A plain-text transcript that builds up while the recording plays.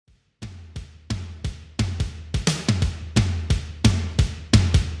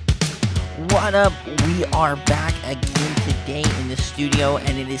What up? We are back again today in the studio,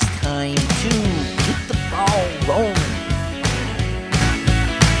 and it is time to get the ball rolling.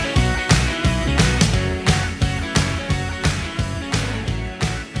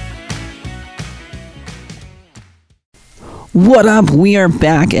 What up? We are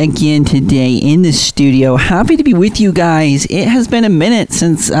back again today in the studio. Happy to be with you guys. It has been a minute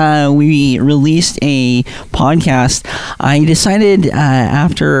since we released a podcast. I decided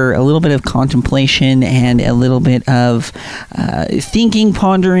after a little bit of contemplation and a little bit of thinking,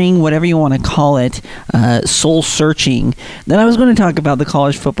 pondering, whatever you want to call it, soul searching, that I was going to talk about the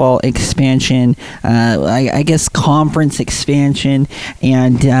college football expansion, I guess conference expansion,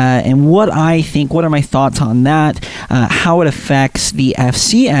 and what I think, what are my thoughts on that, how it affects the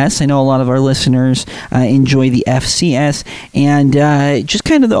FCS. I know a lot of our listeners enjoy the FCS, and just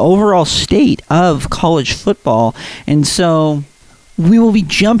kind of the overall state of college football. And so we will be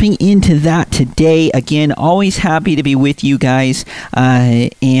jumping into that today. Again, always happy to be with you guys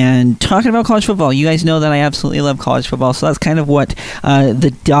and talking about college football. You guys know that I absolutely love college football, so that's kind of what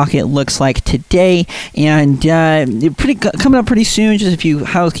the docket looks like today. And coming up pretty soon, just a few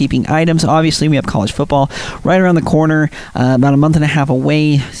housekeeping items. Obviously, we have college football right around the corner, about a month and a half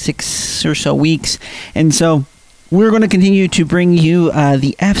away, 6 or so weeks. And so we're going to continue to bring you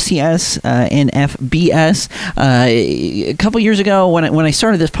the FCS and FBS. A couple years ago, when I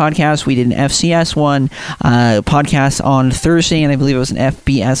started this podcast, we did an FCS one podcast on Thursday, and I believe it was an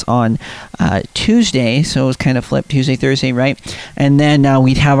FBS on Tuesday. So it was kind of flipped, Tuesday, Thursday, right? And then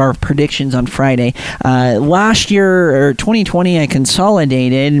we'd have our predictions on Friday. Last year, or 2020, I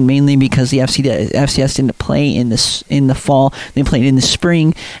consolidated mainly because the FCS didn't play in the fall; they played in the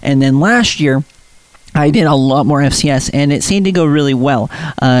spring. And then last year, I did a lot more FCS, and it seemed to go really well.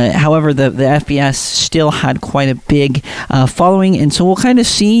 However, the FBS still had quite a big following, and so we'll kind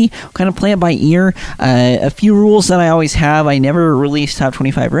of play it by ear. A few rules that I always have: I never release top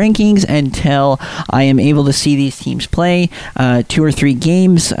 25 rankings until I am able to see these teams play 2 or 3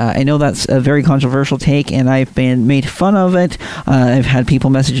 games. I know that's a very controversial take, and I've been made fun of it. I've had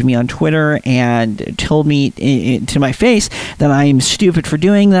people message me on Twitter and told me to my face that I am stupid for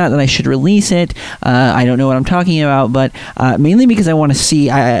doing that I should release it. I don't know what I'm talking about, but mainly because I want to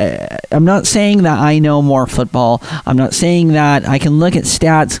see. I'm not saying that I know more football. I'm not saying that I can look at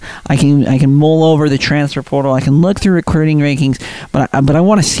stats. I can mull over the transfer portal. I can look through recruiting rankings, but I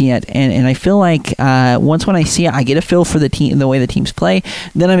want to see it. And I feel like when I see it, I get a feel for the team, the way the teams play.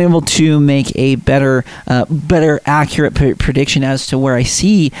 Then I'm able to make a better accurate prediction as to where I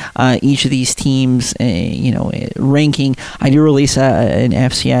see each of these teams. Ranking. I do release an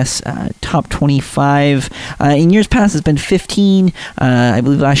FCS top 25. In years past, it's been 15. I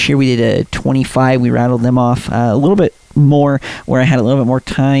believe last year we did a 25. We rattled them off a little bit more, where I had a little bit more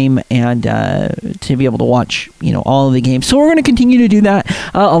time and to be able to watch, all of the games. So we're going to continue to do that.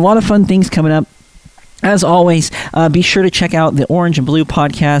 A lot of fun things coming up. As always, be sure to check out the Orange and Blue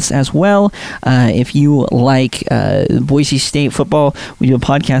podcast as well. If you like Boise State football, we do a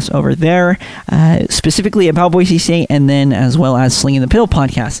podcast over there specifically about Boise State, and then as well as Slinging the Pill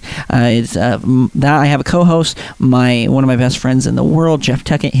podcast. It's that I have a co-host, one of my best friends in the world, Jeff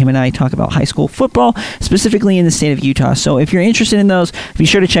Tuckett. Him and I talk about high school football, specifically in the state of Utah. So if you're interested in those, be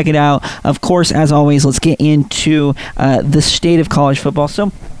sure to check it out. Of course, as always, let's get into the state of college football.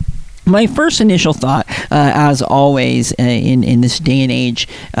 So my first initial thought, as always, in this day and age,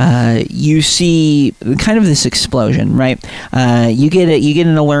 you see kind of this explosion, right? You get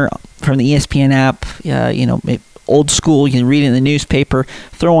an alert from the ESPN app, old school. You can read it in the newspaper,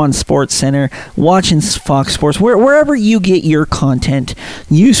 throw on Sports Center, watching Fox Sports, wherever you get your content.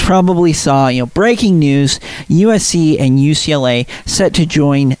 You probably saw, breaking news: USC and UCLA set to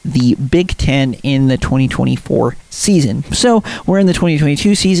join the Big Ten in the 2024 season. So we're in the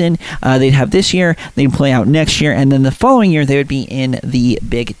 2022 season. They'd have this year, they'd play out next year, and then the following year they would be in the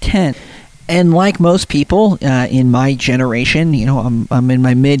Big Ten. And like most people in my generation, I'm in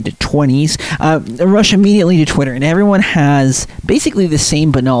my mid-20s, I rush immediately to Twitter, and everyone has basically the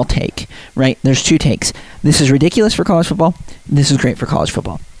same banal take, right? There's 2 takes. This is ridiculous for college football. This is great for college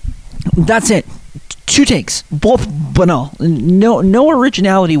football. That's it. 2 takes, both banal, no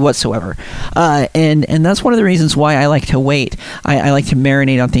originality whatsoever, and that's one of the reasons why I like to wait. I like to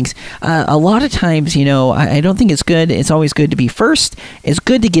marinate on things. A lot of times, I don't think it's good. It's always good to be first. It's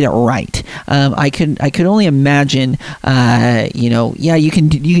good to get it right. I could only imagine, you can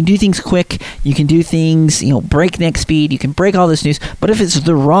do things quick. You can do things, breakneck speed. You can break all this news. But if it's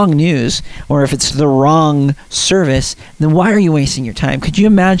the wrong news, or if it's the wrong service, then why are you wasting your time? Could you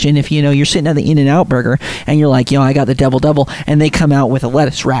imagine if you're sitting at the In-N-Out Burger cheeseburger, and you're like, I got the double, and they come out with a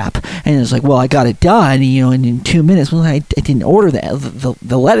lettuce wrap, and it's like, well, I got it done, in 2 minutes. Well, I didn't order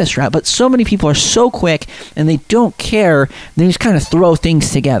the lettuce wrap. But so many people are so quick, and they don't care. They just kind of throw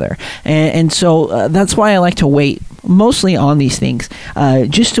things together, and so that's why I like to wait mostly on these things,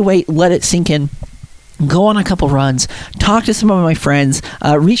 just to wait, let it sink in. Go on a couple runs, talk to some of my friends,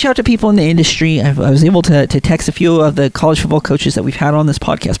 reach out to people in the industry. I was able to text a few of the college football coaches that we've had on this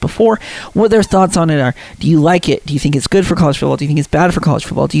podcast before, what their thoughts on it are. Do you like it? Do you think it's good for college football? Do you think it's bad for college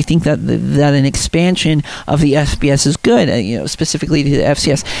football? Do you think that an expansion of the FBS is good, specifically to the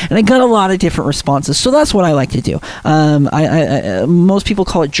FCS? And I got a lot of different responses, so that's what I like to do. Most people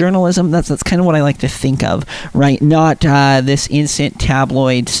call it journalism. That's kind of what I like to think of, right? Not this instant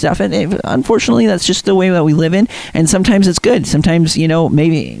tabloid stuff. And unfortunately, that's just the way that we live in, and sometimes it's good. Sometimes,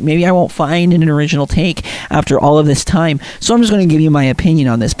 maybe I won't find an original take after all of this time. So I'm just going to give you my opinion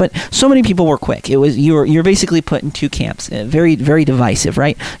on this. But so many people were quick. You're basically put in two camps. Very, very divisive,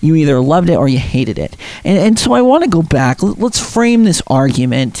 right? You either loved it or you hated it. And so I want to go back. Let's frame this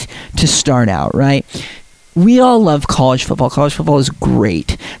argument to start out, right? We all love college football. College football is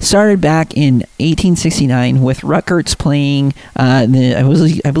great. Started back in 1869 with Rutgers playing, I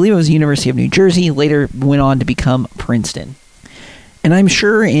believe it was University of New Jersey, later went on to become Princeton. And I'm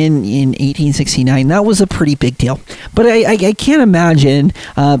sure in 1869, that was a pretty big deal. But I can't imagine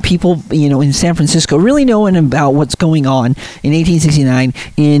people, in San Francisco really knowing about what's going on in 1869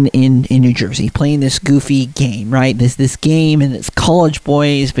 in New Jersey, playing this goofy game, right? This game, and it's college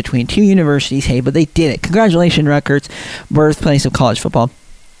boys between two universities. Hey, but they did it. Congratulations, Rutgers, birthplace of college football.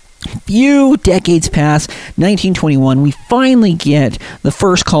 Few decades pass, 1921, we finally get the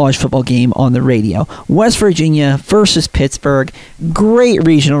first college football game on the radio. West Virginia versus Pittsburgh. Great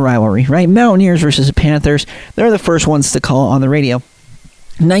regional rivalry, right? Mountaineers versus the Panthers. They're the first ones to call on the radio.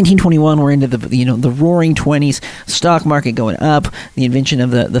 1921, we're into the roaring 20s, stock market going up, the invention of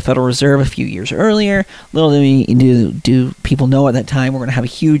the Federal Reserve a few years earlier. Little do people know at that time we're going to have a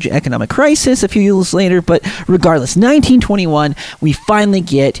huge economic crisis a few years later, but regardless, 1921, we finally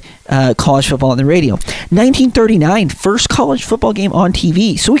get college football on the radio. 1939, first college football game on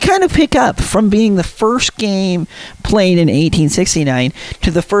TV. So we kind of pick up from being the first game played in 1869 to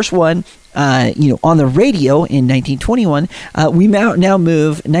the first one on the radio in 1921. We now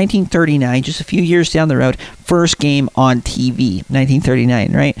move 1939, just a few years down the road, first game on TV,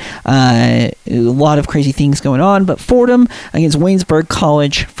 1939, right? A lot of crazy things going on, but Fordham against Waynesburg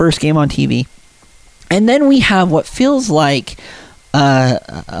College, first game on TV. And then we have what feels like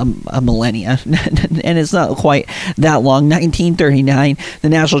a millennia, and it's not quite that long. 1939, the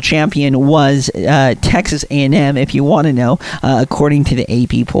national champion was Texas A&M, if you want to know, according to the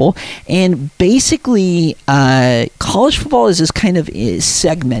AP poll. And basically, college football is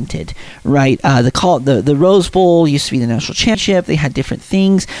segmented, right? The Rose Bowl used to be the national championship. They had different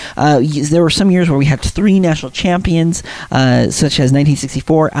things. There were some years where we had 3 national champions, such as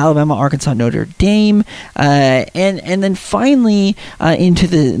 1964, Alabama, Arkansas, Notre Dame, and then finally, into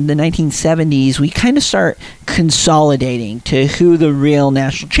the 1970s, we kind of start consolidating to who the real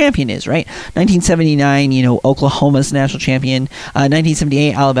national champion is, right? 1979, Oklahoma's national champion.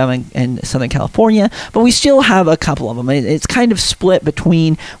 1978, Alabama and Southern California. But we still have a couple of them. It's kind of split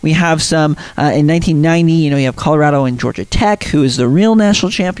between, we have some, in 1990, you have Colorado and Georgia Tech, who is the real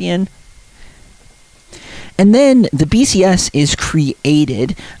national champion. And then the BCS is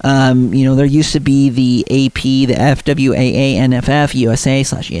created. There used to be the AP, the FWAA, NFF, USA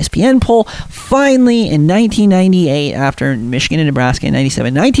 /ESPN poll. Finally, in 1998, after Michigan and Nebraska in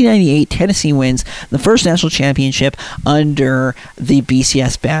 97, 1998, Tennessee wins the first national championship under the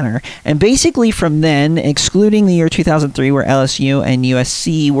BCS banner. And basically from then, excluding the year 2003, where LSU and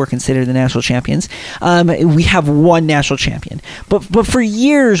USC were considered the national champions, we have one national champion. But for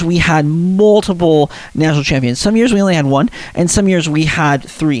years, we had multiple national champions. Some years we only had one, and some years we had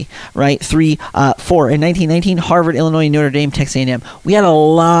 3, right? 4. In 1919, Harvard, Illinois, Notre Dame, Texas A&M. We had a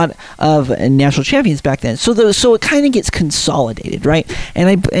lot of national champions back then. So it kind of gets consolidated, right?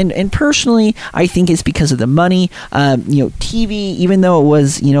 And personally, I think it's because of the money. TV, even though it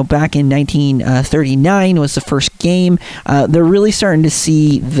was, back in 1939 was the first game, they're really starting to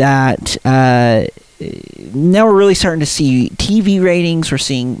see that. Now we're really starting to see TV ratings. We're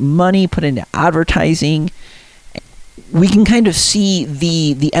seeing money put into advertising. we can kind of see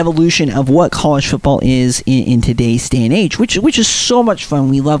the evolution of what college football is in today's day and age, which is so much fun.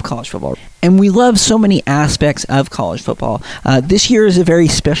 We love college football, and we love so many aspects of college football. This year is a very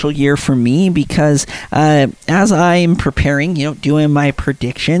special year for me because as I'm preparing, doing my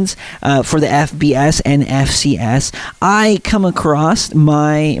predictions for the FBS and FCS, I come across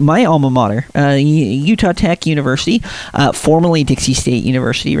my alma mater, Utah Tech University, formerly Dixie State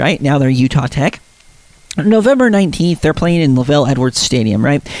University, right? Now they're Utah Tech. November 19th, they're playing in Lavelle Edwards Stadium,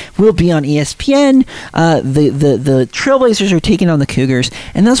 right? We'll be on ESPN. The Trailblazers are taking on the Cougars,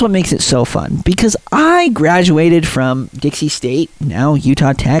 and that's what makes it so fun, because I graduated from Dixie State, now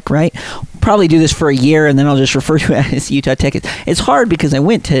Utah Tech, right? Probably do this for a year, and then I'll just refer to it as Utah Tech. It's hard because I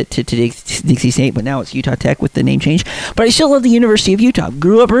went to Dixie State, but now it's Utah Tech with the name change. But I still love the University of Utah.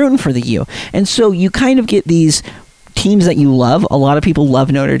 Grew up rooting for the U. And so you kind of get these teams that you love. A lot of people love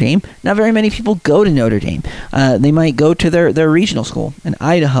Notre Dame. Not very many people go to Notre Dame. They might go to their regional school in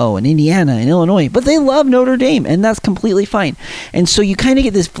Idaho and Indiana and Illinois, but they love Notre Dame, and that's completely fine. And so you kind of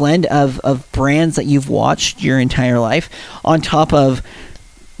get this blend of brands that you've watched your entire life on top of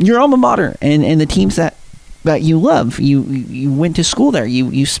your alma mater and the teams that you love. You went to school there.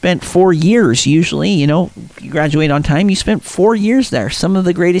 You spent 4 years usually, you graduate on time. You spent 4 years there. Some of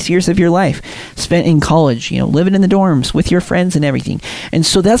the greatest years of your life spent in college, living in the dorms with your friends and everything. And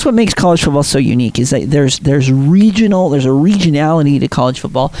so that's what makes college football so unique, is that there's a regionality to college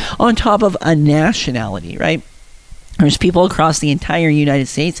football on top of a nationality, right? There's people across the entire United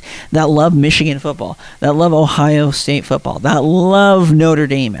States that love Michigan football, that love Ohio State football, that love Notre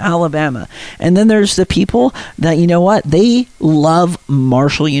Dame, Alabama. And then there's the people that, they love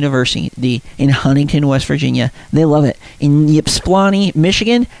Marshall University in Huntington, West Virginia. They love it. In Ypsilanti,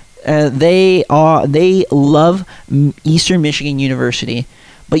 Michigan, they love Eastern Michigan University.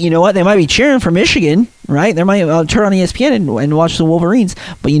 But you know what? They might be cheering for Michigan, right? They might turn on ESPN and watch the Wolverines.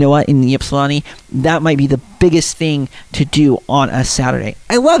 But you know what? In the Ypsilanti, that might be the biggest thing to do on a Saturday.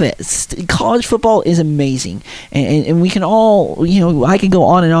 I love it. College football is amazing. And we can all, I can go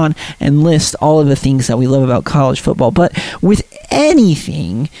on and list all of the things that we love about college football. But with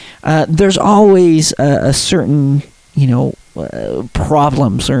anything, there's always a certain,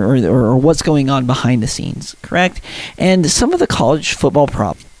 problems or what's going on behind the scenes, correct? And some of the college football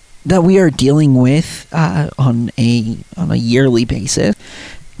problems that we are dealing with on a yearly basis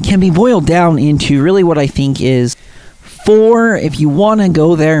can be boiled down into really what I think is 4, if you want to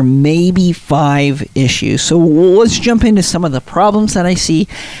go there, maybe 5 issues. So let's jump into some of the problems that I see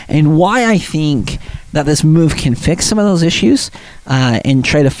and why I think that this move can fix some of those issues, and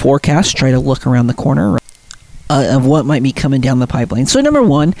try to look around the corner of what might be coming down the pipeline. So number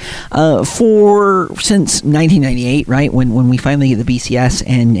one, since 1998, right, when we finally get the BCS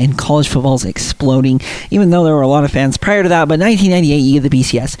and college football's exploding, even though there were a lot of fans prior to that, but 1998 you get the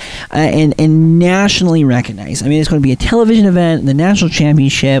BCS, and nationally recognized. I mean, it's going to be a television event, the national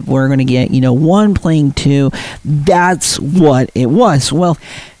championship. We're going to get 1 playing 2. That's what it was. Well,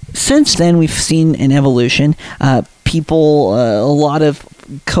 since then we've seen an evolution. People, a lot of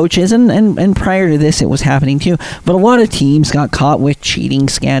coaches, and prior to this it was happening too, but a lot of teams got caught with cheating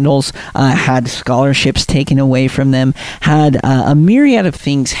scandals, had scholarships taken away from them, had a myriad of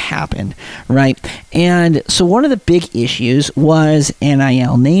things happen, right? And so one of the big issues was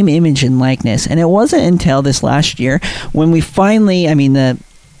NIL, name, image, and likeness. And it wasn't until this last year when we finally, the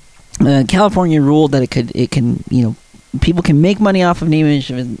California ruled that it can people can make money off of name, image,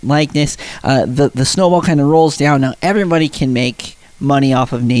 and likeness. The snowball kind of rolls down. Now everybody can make money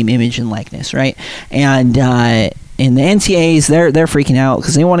off of name, image, and likeness, right? And the NCAAs, they're freaking out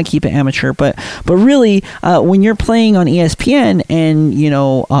because they want to keep it amateur. But really, when you're playing on ESPN and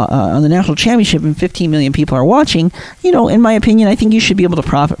on the national championship and 15 million people are watching, in my opinion, I think you should be able to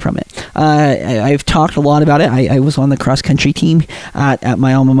profit from it. I've talked a lot about it. I was on the cross country team at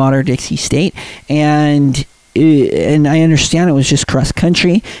my alma mater, Dixie State, and I understand it was just cross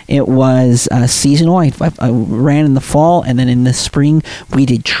country. It was seasonal. I ran in the fall, and then in the spring we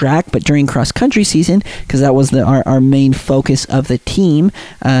did track. But during cross country season, because that was our main focus of the team,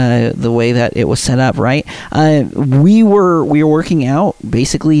 the way that it was set up, right? We were working out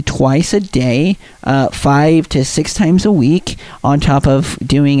basically twice a day, 5 to 6 times a week, on top of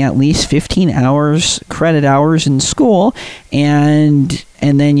doing at least 15 hours credit hours in school, and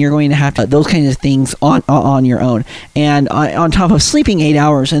then you're going to have to those kinds of things on your own, and on top of sleeping 8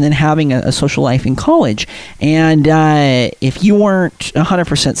 hours and then having a social life in college. And if you weren't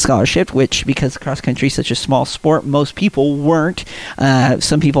 100% scholarship, which because cross country is such a small sport, most people weren't.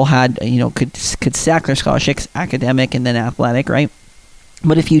 Some people had could stack their scholarships, academic and then athletic, right?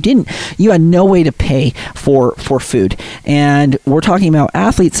 But if you didn't, you had no way to pay for food. And we're talking about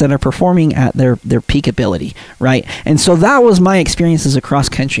athletes that are performing at their peak ability, right? And so that was my experience as a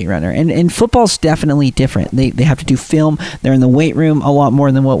cross-country runner. And football's definitely different. They have to do film. They're in the weight room a lot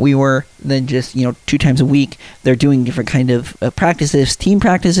more than what we were, than just, 2 times a week. They're doing different kind of practices, team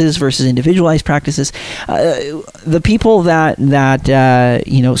practices versus individualized practices. The people that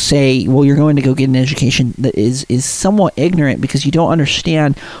say, well, you're going to go get an education, that is somewhat ignorant, because you don't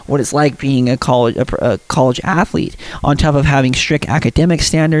understand what it's like being a college athlete, on top of having strict academic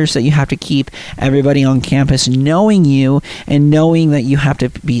standards that you have to keep everybody on campus knowing you, and knowing that you have to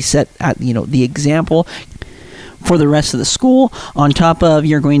be set at the example for the rest of the school. On top of,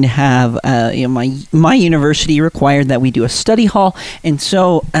 you're going to have my university required that we do a study hall. And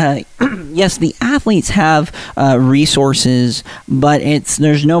so yes, the athletes have resources, but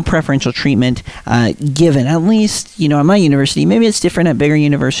there's no preferential treatment given, at least at my university. Maybe it's different at bigger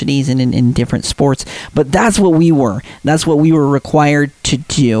universities and in different sports, but that's what we were required to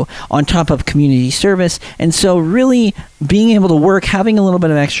do, on top of community service. And so really being able to work, having a little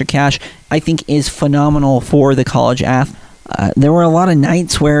bit of extra cash, I think is phenomenal for the college athlete. There were a lot of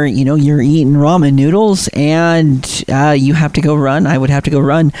nights where, you're eating ramen noodles and you have to go run. I would have to go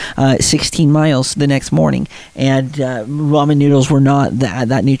run 16 miles the next morning. And ramen noodles were not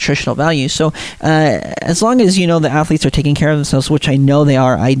that nutritional value. So as long as, the athletes are taking care of themselves, which I know they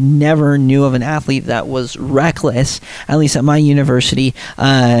are, I never knew of an athlete that was reckless, at least at my university.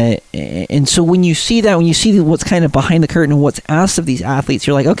 And so when you see that, when you see what's kind of behind the curtain and what's asked of these athletes,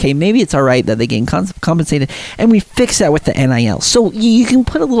 you're like, okay, maybe it's all right that they gain compensated. And we fix that with the NIL. So you can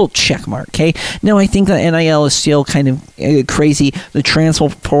put a little check mark, okay? Now, I think that NIL is still kind of crazy. The transfer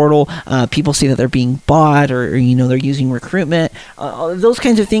portal, people say that they're being bought, or they're using recruitment. Those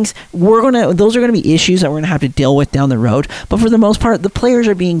kinds of things, those are going to be issues that we're going to have to deal with down the road. But for the most part, the players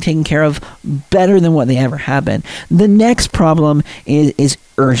are being taken care of better than what they ever have been. The next problem is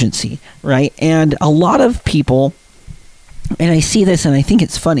urgency, right? And a lot of people, and I see this and I think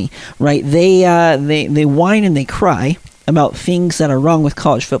it's funny, right? They whine and they cry about things that are wrong with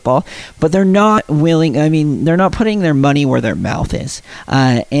college football, but they're not willing. They're not putting their money where their mouth is,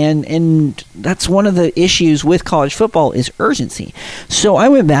 and that's one of the issues with college football is urgency. So I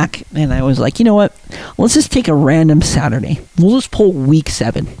went back and I was like, you know what? Let's just take a random Saturday. We'll just pull week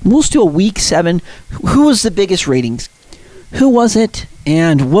 7. We'll just do a week 7. Who was the biggest ratings? Who was it?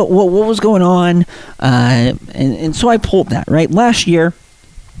 And what was going on? And so I pulled that, right? Last year,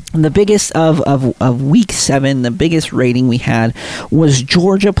 the biggest of week 7, the biggest rating we had was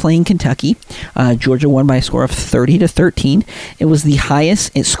Georgia playing Kentucky. Georgia won by a score of 30-13. It was the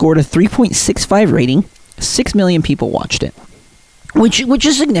highest. It scored a 3.65 rating. 6 million people watched it, which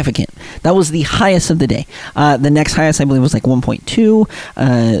is significant. That was the highest of the day. The next highest, I believe, was like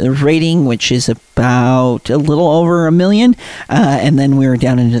 1.2 rating, which is about a little over 1 million. And then we were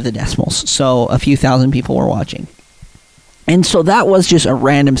down into the decimals. So a few thousand people were watching. And so that was just a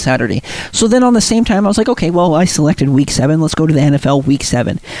random Saturday. So then on the same time, I was like, okay, well, I selected week 7. Let's go to the NFL week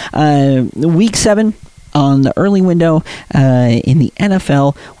 7. Week 7 on the early window in the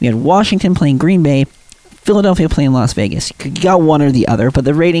NFL, we had Washington playing Green Bay, Philadelphia playing Las Vegas. You got one or the other, but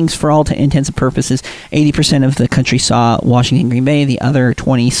the ratings, for all intents and purposes, 80% of the country saw Washington, Green Bay. The other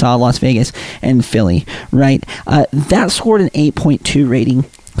 20 saw Las Vegas and Philly, right? That scored an 8.2 rating.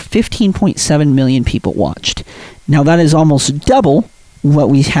 15.7 million people watched. Now, that is almost double what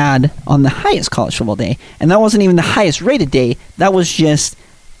we had on the highest college football day. And that wasn't even the highest rated day. That was just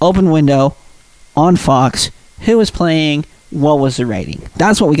open window on Fox. Who was playing? What was the rating?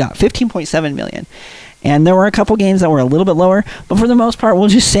 That's what we got, 15.7 million. And there were a couple games that were a little bit lower, but for the most part, we'll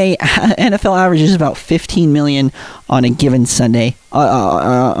just say NFL averages about 15 million on a given Sunday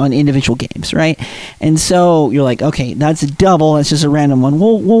on individual games, right? And so you're like, okay, that's a double. That's just a random one.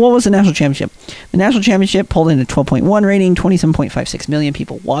 Well, what was the national championship? The national championship pulled in a 12.1 rating, 27.56 million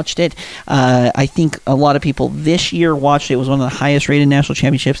people watched it. I think a lot of people this year watched it. It was one of the highest rated national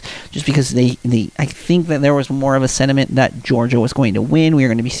championships just because I think that there was more of a sentiment that Georgia was going to win. We were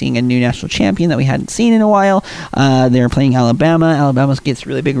going to be seeing a new national champion that we hadn't seen in a while. They were playing Alabama. Alabama gets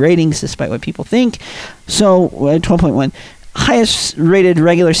really big ratings despite what people think. So 12.1. Highest rated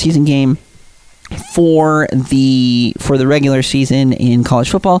regular season game for the regular season in college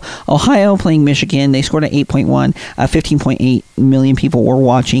football. Ohio playing Michigan. They scored an 8.1. 15.8 million people were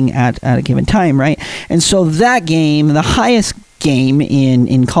watching at a given time, right? And so that game, the highest game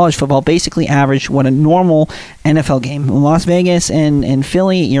in college football, basically averaged what a normal NFL game. Las Vegas and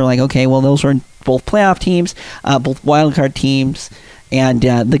Philly, you're like, okay, well, those are both playoff teams, both wildcard teams. and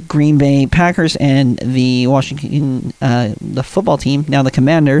the Green Bay Packers and the Washington the football team, now the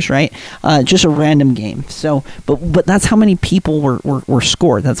Commanders, right? Just a random game. So, but that's how many people were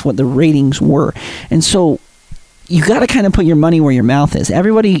scored. That's what the ratings were, and so you got to kind of put your money where your mouth is.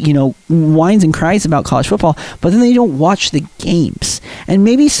 Everybody, whines and cries about college football, but then they don't watch the games. And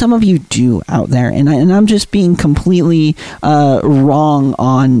maybe some of you do out there, and I'm just being completely wrong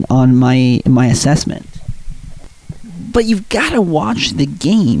on my assessment. But you've got to watch the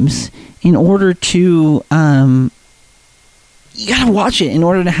games in order to you got to watch it in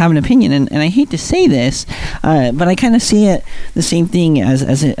order to have an opinion. And I hate to say this, but I kind of see it the same thing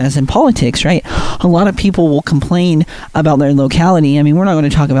as in politics, right? A lot of people will complain about their locality. I mean, we're not going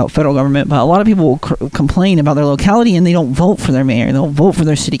to talk about federal government, but a lot of people will complain about their locality, and they don't vote for their mayor. They don't vote for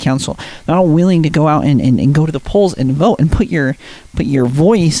their city council. They're not willing to go out and go to the polls and vote and put your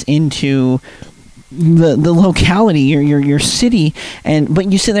voice into the locality, your city,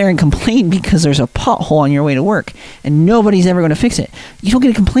 but you sit there and complain because there's a pothole on your way to work, and nobody's ever going to fix it. You don't get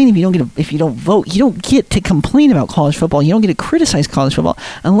to complain if you don't vote. You don't get to complain about college football. You don't get to criticize college football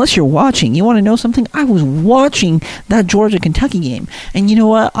unless you're watching. You want to know something? I was watching that Georgia-Kentucky game, and you know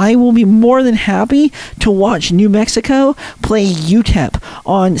what? I will be more than happy to watch New Mexico play UTEP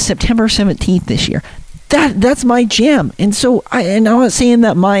on September 17th this year. That's my jam. And so I'm not saying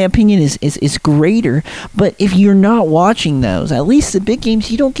that my opinion is greater, but if you're not watching those, at least the big games,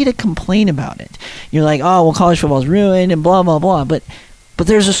 you don't get to complain about it. You're like, oh, well, college football's ruined and blah blah blah, but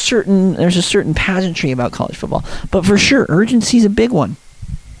there's a certain pageantry about college football. But for sure, urgency is a big one.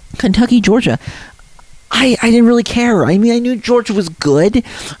 Kentucky, Georgia. I didn't really care. I mean, I knew Georgia was good.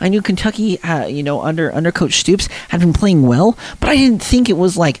 I knew Kentucky, under Coach Stoops, had been playing well. But I didn't think it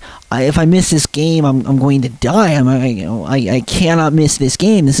was like, if I miss this game, I'm going to die. I cannot miss this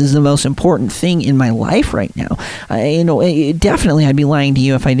game. This is the most important thing in my life right now. Definitely, I'd be lying to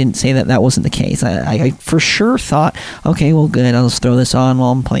you if I didn't say that wasn't the case. I for sure thought, okay, well, good. I'll just throw this on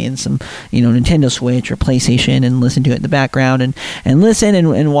while I'm playing some, Nintendo Switch or PlayStation and listen to it in the background and listen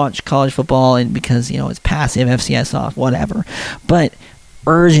and watch college football, and because it's passive, FCS off, whatever. But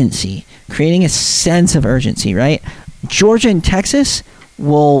urgency, creating a sense of urgency, right? Georgia and Texas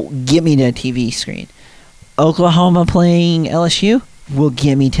will get me to a TV screen. Oklahoma playing LSU will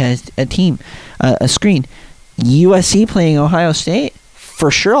get me to a screen. USC playing Ohio State, for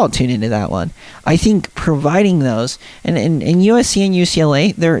sure I'll tune into that one. I think providing those, and USC and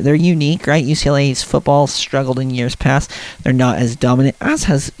UCLA, they're unique, right? UCLA's football struggled in years past. They're not as dominant as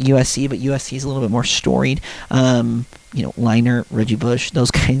has USC, but USC is a little bit more storied. Liner, Reggie Bush,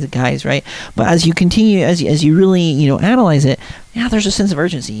 those kinds of guys, right? But as you continue, as you really, analyze it, there's a sense of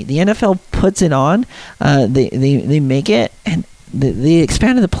urgency. The NFL puts it on, they make it, and they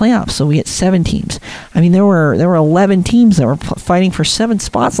expanded the playoffs, so we get 7 teams. I mean, there were 11 teams that were fighting for 7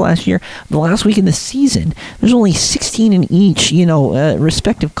 spots last year. The last week in the season, there's only 16 in each,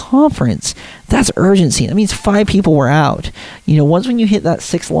 respective conference. That's urgency. That means 5 people were out. Once when you hit that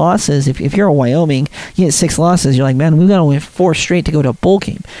 6 losses, if you're a Wyoming, you hit 6 losses, you're like, man, we've got to win 4 straight to go to a bowl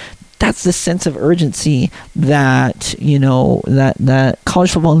game. That's the sense of urgency that that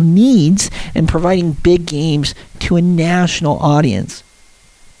college football needs in providing big games to a national audience.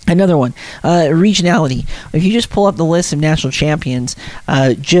 Another one, regionality. If you just pull up the list of national champions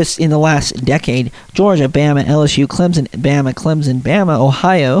just in the last decade, Georgia, Bama, LSU, Clemson, Bama,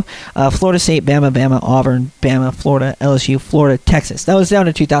 Ohio, Florida State, Bama, Auburn, Bama, Florida, LSU, Florida, Texas. That was down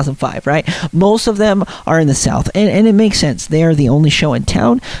to 2005, right? Most of them are in the South, and it makes sense. They are the only show in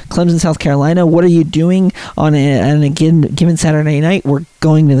town. Clemson, South Carolina, what are you doing on a given Saturday night? We're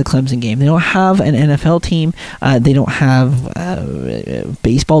going to the Clemson game. They don't have an NFL team. They don't have a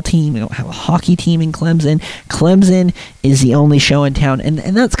baseball team. They don't have a hockey team in Clemson. Clemson is the only show in town, and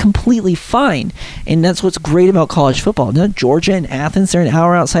that's completely fine. And that's what's great about college football. Now, Georgia and Athens, they're an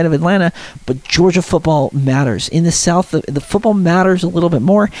hour outside of Atlanta, but Georgia football matters. In the South, the football matters a little bit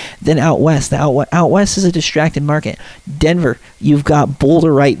more than out West. Out West is a distracted market. Denver, you've got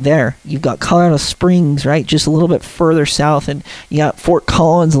Boulder right there. You've got Colorado Springs, right, just a little bit further south, and you got Fort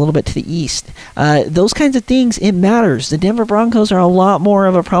Collins a little bit to the east. Those kinds of things, it matters. The Denver Broncos are a lot more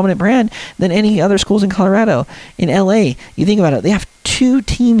of a prominent brand than any other schools in Colorado. In LA, you think about it, they have 2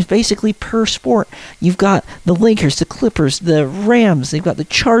 teams basically per sport. You've got the Lakers, the Clippers, the Rams, they've got the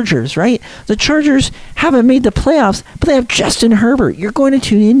Chargers, right? The Chargers haven't made the playoffs, but they have Justin Herbert. You're going to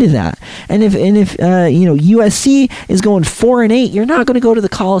tune into that. And if USC is going 4-8, you're not going to go to the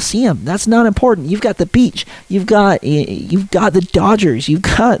Coliseum. That's not important. You've got the beach. You've got the Dodgers. You've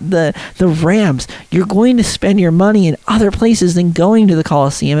got the Rams. You're going to spend your money in other places than going to the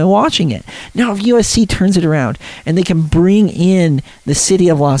Coliseum and watching it. Now, if USC turns it around and they can bring in the city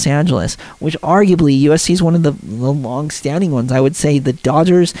of Los Angeles, which arguably USC is one of the long-standing ones. I would say the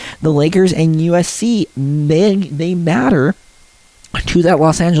Dodgers, the Lakers, and USC, they matter to that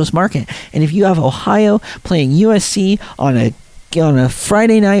Los Angeles market. And if you have Ohio playing USC on a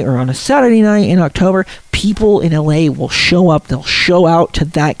Friday night or on a Saturday night in October, people in LA will show up. They'll show out to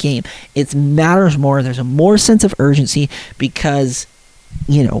that game. It matters more. There's a more sense of urgency because,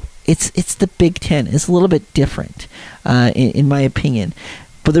 it's the Big Ten. It's a little bit different, in my opinion.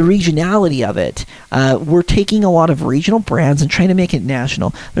 But the regionality of it, we're taking a lot of regional brands and trying to make it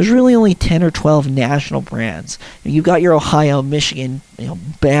national. There's really only 10 or 12 national brands. You've got your Ohio, Michigan,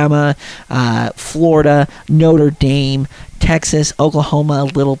 Bama, Florida, Notre Dame, Texas, Oklahoma a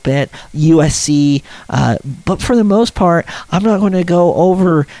little bit, USC, but for the most part, I'm not going to go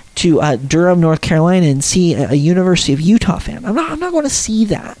over to Durham, North Carolina and see a University of Utah fan. I'm not going to see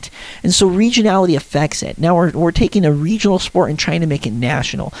that. And so regionality affects it. Now we're taking a regional sport and trying to make it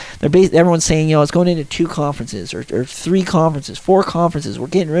national. Everyone's saying, it's going into 2 conferences or 3 conferences, 4 conferences. We're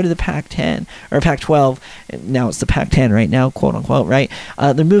getting rid of the Pac-10 or Pac-12. Now it's the Pac-10 right now, quote unquote, right?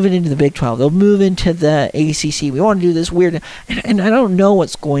 They're moving into the Big 12. They'll move into the ACC. We want to do this weird, and I don't know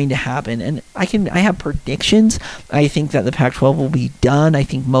what's going to happen. And I have predictions. I think that the Pac-12 will be done. I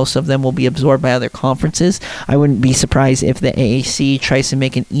think most of them will be absorbed by other conferences. I wouldn't be surprised if the AAC tries to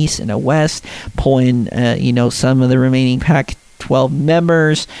make an East and a West, pull in, some of the remaining Pac-12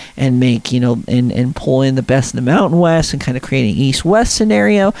 members and make, and pull in the best in the Mountain West and kind of create an East-West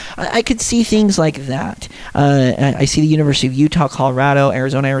scenario. I could see things like that. I see the University of Utah, Colorado,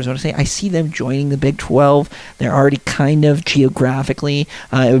 Arizona State. I see them joining the Big 12. They're already kind of geographically.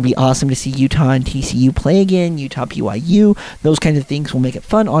 It would be awesome to see Utah and TCU play again, Utah, BYU. Those kinds of things will make it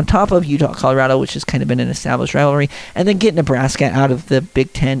fun on top of Utah, Colorado, which has kind of been an established rivalry. And then get Nebraska out of the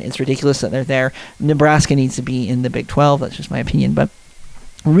Big 10. It's ridiculous that they're there. Nebraska needs to be in the Big 12. That's just my opinion, but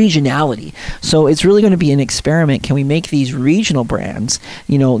regionality. So it's really going to be an experiment. Can we make these regional brands?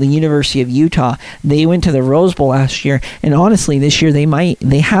 The University of Utah, they went to the Rose Bowl last year, and honestly, this year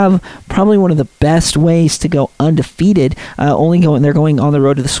they have probably one of the best ways to go undefeated. They're going on the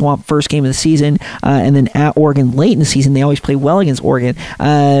road to the Swamp first game of the season, and then at Oregon late in the season. They always play well against Oregon,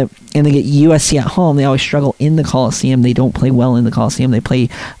 and they get USC at home. They always struggle in the Coliseum. They don't play well in the Coliseum. They play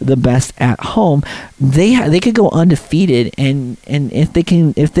the best at home. They could go undefeated, and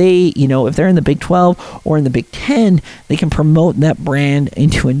if they're in the Big 12 or in the Big 10, they can promote that brand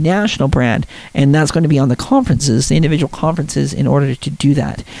into a national brand, and that's going to be on the conferences, the individual conferences, in order to do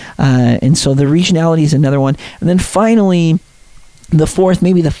that. And so the regionality is another one. And then finally, the fourth,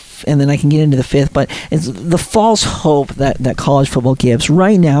 and then I can get into the fifth, but it's the false hope that college football gives.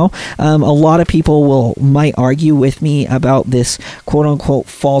 Right now, a lot of people might argue with me about this quote-unquote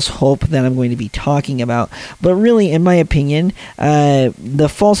false hope that I'm going to be talking about. But really, in my opinion, the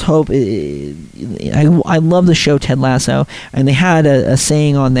false hope, I love the show Ted Lasso, and they had a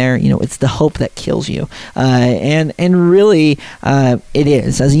saying on there, it's the hope that kills you. And really, it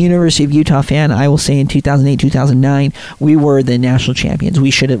is. As a University of Utah fan, I will say in 2008, 2009, we were the national champions.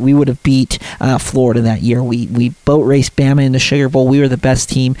 We would have beat Florida that year. We boat raced Bama in the Sugar Bowl. We were the best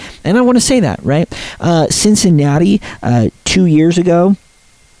team, and I want to say that, right? Cincinnati 2 years ago,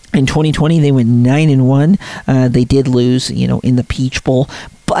 in 2020, they went 9-1. They did lose, in the Peach Bowl,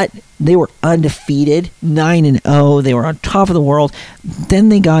 but they were undefeated, 9-0. They were on top of the world. Then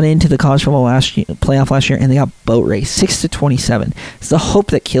they got into the college football playoff last year, and they got boat raced 6-27. It's the hope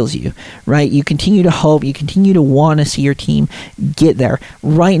that kills you, right? You continue to hope. You continue to want to see your team get there.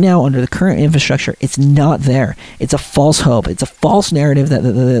 Right now, under the current infrastructure, it's not there. It's a false hope. It's a false narrative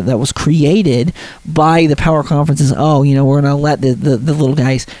that was created by the power conferences. Oh, we're going to let the little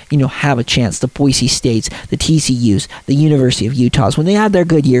guys, have a chance. The Boise States, the TCUs, the University of Utahs. When they had their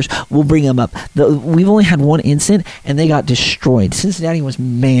good years, we'll bring them up. We've only had one incident, and they got destroyed. Cincinnati was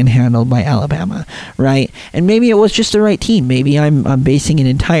manhandled by Alabama, right? And maybe it was just the right team. Maybe I'm basing an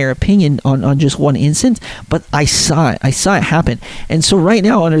entire opinion on just one instance, but I saw it happen. And so right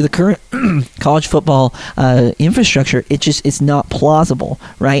now, under the current college football infrastructure, it's not plausible,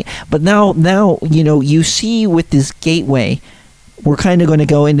 right? But now you see with this gateway, we're kind of going to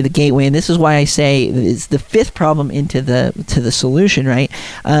go into the gateway, and this is why I say it's the fifth problem to the solution, right?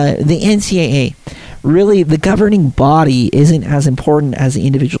 The NCAA. Really, the governing body isn't as important as the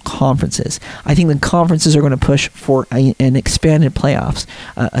individual conferences. I think the conferences are going to push for an expanded playoffs,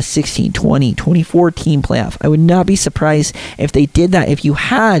 a 16, 20, 24 team playoff. I would not be surprised if they did that. If you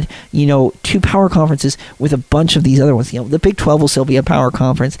had, 2 power conferences with a bunch of these other ones, the Big 12 will still be a power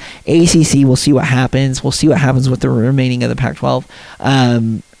conference. ACC, we'll see what happens. We'll see what happens with the remaining of the Pac-12.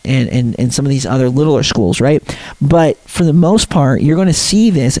 and some of these other littler schools, right? But for the most part, you're going to see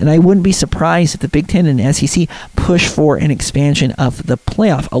this, and I wouldn't be surprised if the Big Ten and SEC push for an expansion of the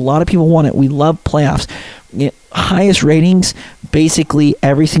playoff. A lot of people want it. We love playoffs. Highest ratings basically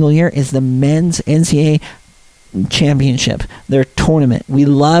every single year is the men's NCAA championship, their tournament. We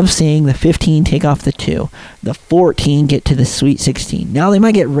love seeing the 15 take off the 2, the 14 get to the Sweet 16. Now they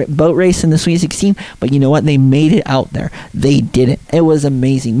might get boat race in the Sweet 16, but you know what? They made it out there. They did it. It was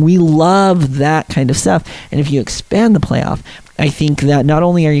amazing. We love that kind of stuff. And if you expand the playoff, I think that not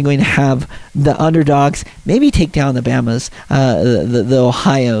only are you going to have the underdogs maybe take down the Bamas, the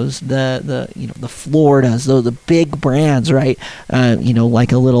Ohios, the Floridas, the big brands, right?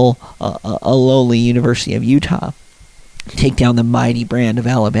 Like a lowly University of Utah, take down the mighty brand of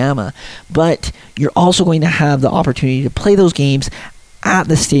Alabama. But you're also going to have the opportunity to play those games at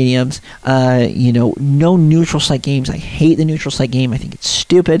the stadiums. No neutral site games. I hate the neutral site game. I think it's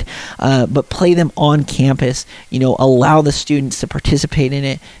stupid. But play them on campus. Allow the students to participate in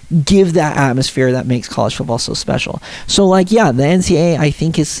it. Give that atmosphere that makes college football so special. So, the NCAA, I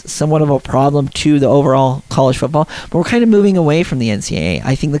think, is somewhat of a problem to the overall college football. But we're kind of moving away from the NCAA.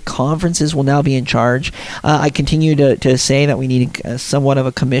 I think the conferences will now be in charge. I continue to say that we need somewhat of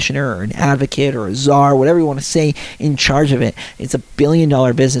a commissioner or an advocate or a czar, whatever you want to say, in charge of it. It's $1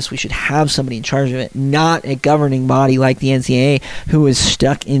 billion business. We should have somebody in charge of it, not a governing body like the NCAA who is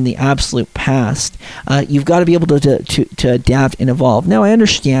stuck in the absolute past. You've got to be able to adapt and evolve. Now, I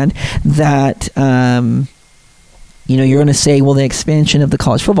understand that you're going to say, well, the expansion of the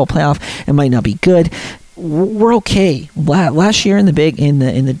college football playoff, it might not be good. We're okay. Last year in the big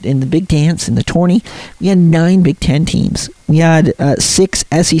dance, in the tourney, we had 9 Big Ten teams. We had 6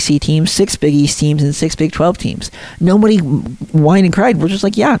 SEC teams, 6 Big East teams, and 6 Big 12 teams. Nobody whined and cried. We're just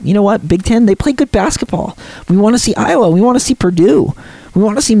like, yeah, you know what? Big Ten, they play good basketball. We want to see Iowa. We want to see Purdue. We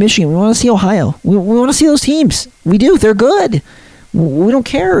want to see Michigan. We want to see Ohio. We want to see those teams. We do. They're good. We don't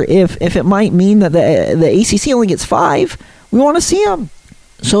care if it might mean that the ACC only gets 5. We want to see them.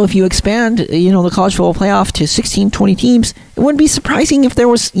 So if you expand, the college football playoff to 16, 20 teams, it wouldn't be surprising if there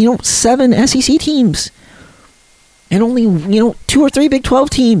was, 7 SEC teams and only, 2 or 3 Big 12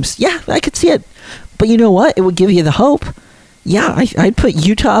 teams. Yeah, I could see it. But you know what? It would give you the hope. Yeah, I'd put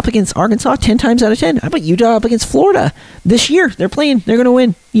Utah up against Arkansas 10 times out of 10. I'd put Utah up against Florida this year. They're playing. They're going to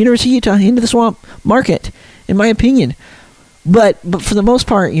win. University of Utah into the swamp. Mark it, in my opinion. But for the most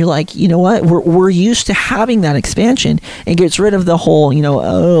part, you're like, you know what? We're used to having that expansion, and gets rid of the whole,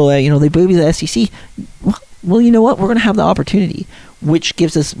 they baby the SEC. Well, you know what? We're going to have the opportunity, which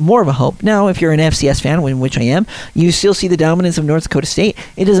gives us more of a hope. Now, if you're an FCS fan, which I am, you still see the dominance of North Dakota State.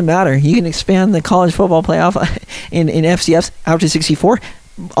 It doesn't matter. You can expand the college football playoff in FCS out to 64.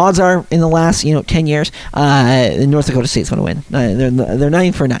 Odds are, in the last 10 years, North Dakota State's going to win. They're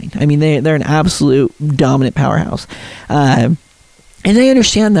 9 for 9. I mean, they're an absolute dominant powerhouse. And I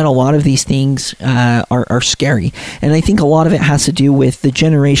understand that a lot of these things are scary, and I think a lot of it has to do with the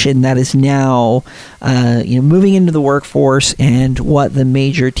generation that is now, moving into the workforce and what the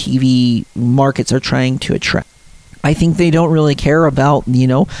major TV markets are trying to attract. I think they don't really care about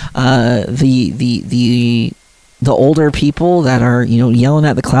the older people that are, yelling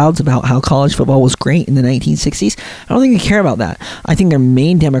at the clouds about how college football was great in the 1960s. I don't think they care about that. I think their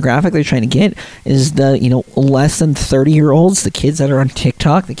main demographic they're trying to get is the, less than 30-year-olds, the kids that are on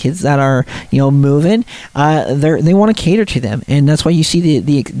TikTok, the kids that are, moving. They want to cater to them. And that's why you see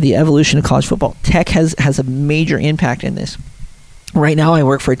the evolution of college football. Tech has a major impact in this. Right now, I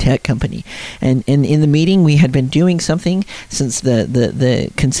work for a tech company, and in the meeting, we had been doing something since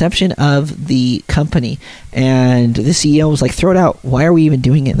the conception of the company, and the CEO was like, "Throw it out. Why are we even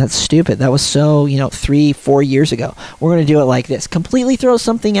doing it? That's stupid. That was so 3-4 years ago. We're going to do it like this. Completely throw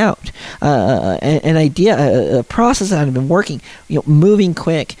something out. An idea, a process that had been working, moving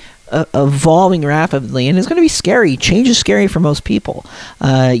quick." Evolving rapidly, and it's going to be scary. Change is scary for most people.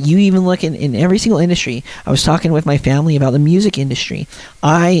 You even look in every single industry. I was talking with my family about the music industry.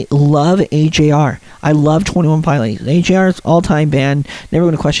 I love AJR. I love 21 Pilots. AJR's all-time band. Never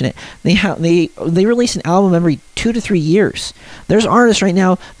going to question it. They release an album every 2 to 3 years. There's artists right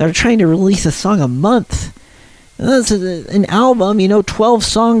now that are trying to release a song a month. That's an album, 12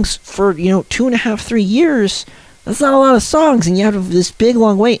 songs for 2.5, 3 years. That's not a lot of songs, and you have this big,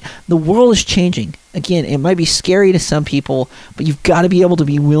 long wait. The world is changing. Again, it might be scary to some people, but you've got to be able to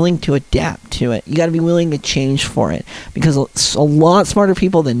be willing to adapt to it. You got to be willing to change for it, because a lot smarter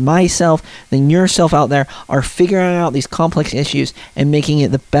people than myself, than yourself out there, are figuring out these complex issues and making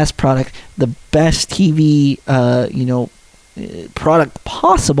it the best product, the best TV, product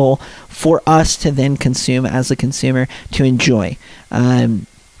possible for us to then consume as a consumer, to enjoy.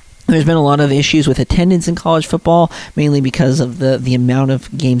 There's been a lot of issues with attendance in college football, mainly because of the amount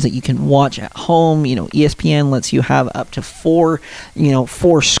of games that you can watch at home. ESPN lets you have up to four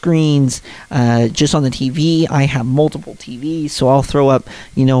screens just on the TV. I have multiple TVs, so I'll throw up,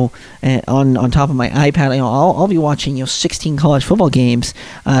 on top of my iPad, I'll be watching, 16 college football games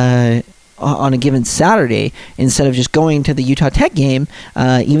on a given Saturday instead of just going to the Utah Tech game.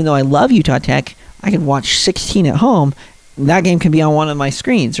 Even though I love Utah Tech, I can watch 16 at home. That game can be on one of my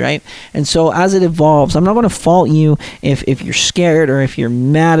screens, right? And so as it evolves, I'm not going to fault you if you're scared or if you're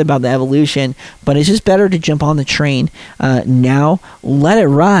mad about the evolution, but it's just better to jump on the train now, let it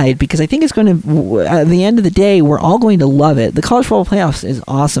ride, because I think it's going to, at the end of the day, we're all going to love it. The college football playoffs is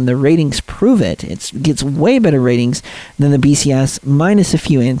awesome. The ratings prove it. It gets way better ratings than the BCS, minus a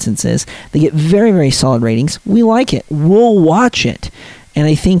few instances. They get very, very solid ratings. We like it. We'll watch it. And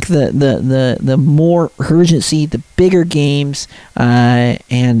I think the more urgency, the bigger games,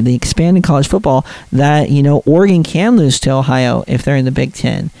 and the expanded college football, that, Oregon can lose to Ohio if they're in the Big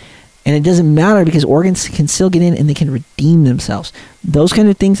Ten. And it doesn't matter, because Oregon can still get in and they can redeem themselves. Those kind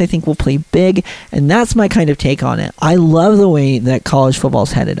of things I think will play big, and that's my kind of take on it. I love the way that college football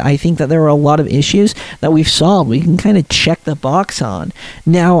is headed. I think that there are a lot of issues that we've solved. We can kind of check the box on.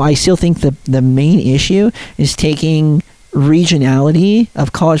 Now, I still think the main issue is taking regionality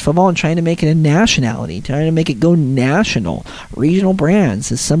of college football and trying to make it a nationality, trying to make it go national. Regional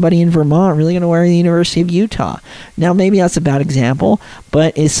brands. Is somebody in Vermont really going to wear the University of Utah? Now, maybe that's a bad example,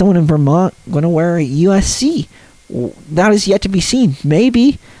 but is someone in Vermont going to wear a USC? That is yet to be seen.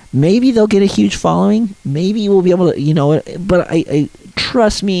 Maybe they'll get a huge following. Maybe we'll be able to, but I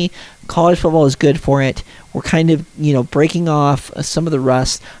trust me, college football is good for it. We're kind of, breaking off some of the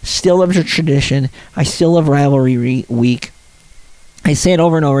rust. Still love the tradition. I still love rivalry week. I say it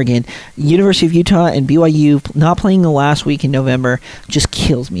over and over again. University of Utah and BYU not playing the last week in November just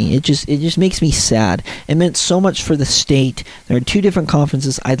kills me. It just makes me sad. It meant so much for the state. There are two different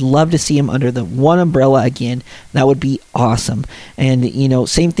conferences. I'd love to see them under the one umbrella again. That would be awesome. And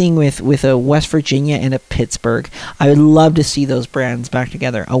same thing with a West Virginia and a Pittsburgh. I would love to see those brands back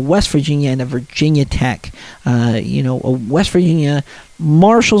together. A West Virginia and a Virginia Tech. A West Virginia.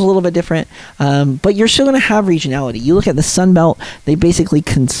 Marshall's a little bit different, but you're still going to have regionality. You look at the Sun Belt; they basically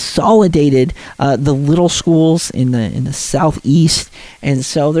consolidated the little schools in the southeast, and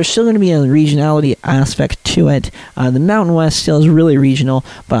so there's still going to be a regionality aspect to it. The Mountain West still is really regional,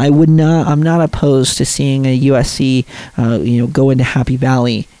 but I'm not opposed to seeing a USC, go into Happy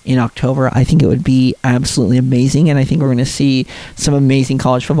Valley in October. I think it would be absolutely amazing, and I think we're going to see some amazing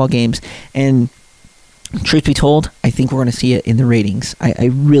college football games. And truth be told, I think we're going to see it in the ratings. I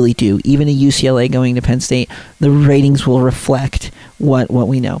really do. Even a UCLA going to Penn State, the ratings will reflect what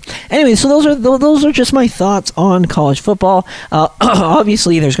we know. Anyway, so those are just my thoughts on college football.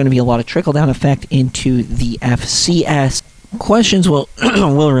 Obviously, there's going to be a lot of trickle-down effect into the FCS. Questions will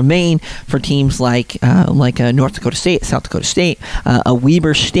remain for teams like North Dakota State, South Dakota State, a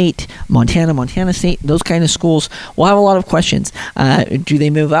Weber State, Montana State. Those kind of schools will have a lot of questions. Do they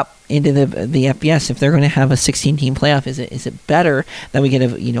move up into the FBS if they're going to have a 16-team playoff? Is it better that we get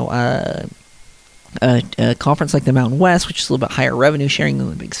a conference like the Mountain West, which is a little bit higher revenue sharing than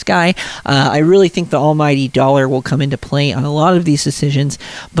the Big Sky? I really think the almighty dollar will come into play on a lot of these decisions,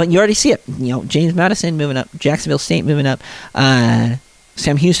 but you already see it. James Madison moving up, Jacksonville State moving up,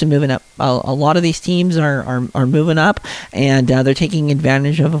 Sam Houston moving up. A lot of these teams are moving up, and they're taking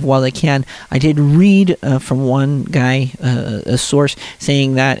advantage of while they can. I did read from one guy, a source,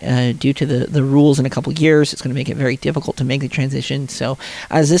 saying that due to the rules in a couple of years, it's going to make it very difficult to make the transition. So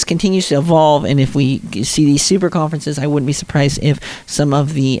as this continues to evolve, and if we see these super conferences, I wouldn't be surprised if some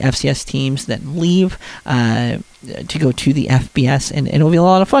of the FCS teams that leave to go to the FBS, and it'll be a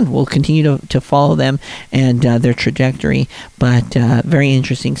lot of fun. We'll continue to follow them and their trajectory, but very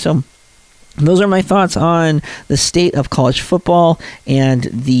interesting. So those are my thoughts on the state of college football and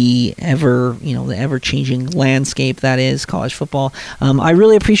the ever-changing landscape that is college football. I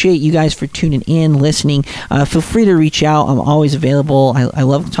really appreciate you guys for tuning in, listening. Feel free to reach out. I'm always available. I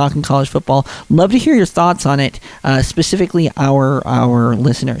love talking college football. Love to hear your thoughts on it, specifically our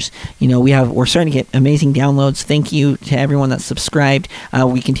listeners. We're starting to get amazing downloads. Thank you to everyone that's subscribed.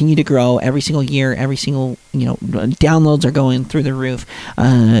 We continue to grow every single year, every single downloads are going through the roof.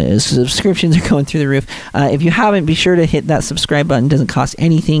 Subscriptions are going through the roof. If you haven't, be sure to hit that subscribe button. It doesn't cost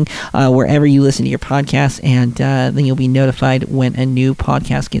anything wherever you listen to your podcast, and then you'll be notified when a new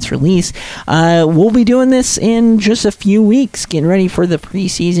podcast gets released. We'll be doing this in just a few weeks, getting ready for the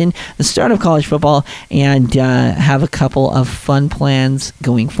preseason, the start of college football, and have a couple of fun plans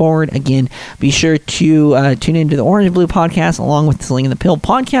going forward. Again, be sure to tune into the Orange and Blue podcast along with the Sling and the Pill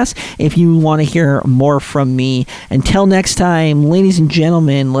podcast if you want to hear more from me. Until next time, ladies and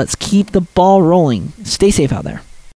gentlemen, let's keep the ball rolling. Stay safe out there.